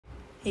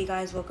Hey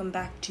guys, welcome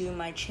back to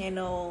my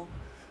channel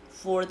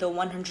for the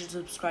 100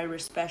 subscriber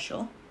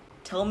special.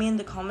 Tell me in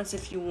the comments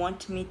if you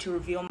want me to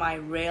reveal my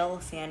rail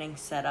fanning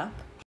setup.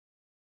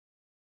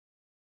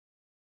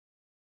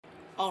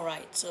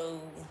 Alright, so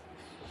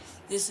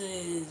this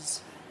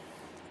is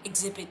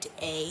exhibit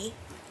A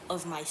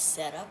of my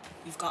setup.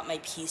 You've got my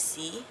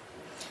PC.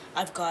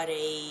 I've got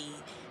a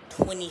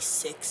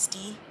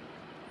 2060.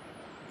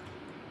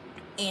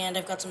 And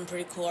I've got some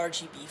pretty cool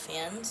RGB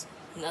fans.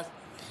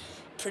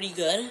 Pretty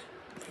good.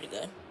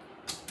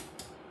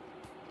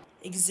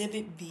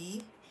 Exhibit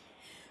B.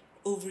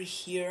 Over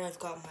here, I've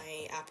got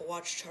my Apple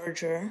Watch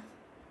charger.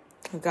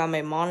 I've got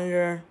my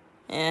monitor.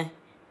 I've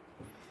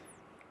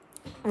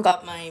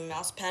got my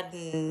mouse pad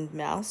and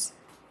mouse.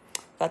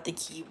 Got the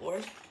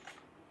keyboard.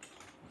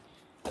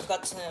 I've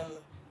got some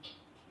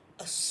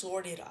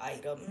assorted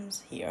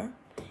items here.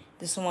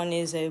 This one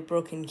is a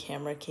broken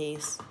camera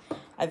case.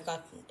 I've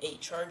got a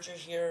charger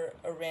here,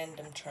 a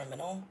random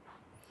terminal.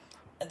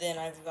 And then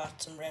I've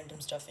got some random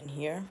stuff in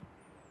here.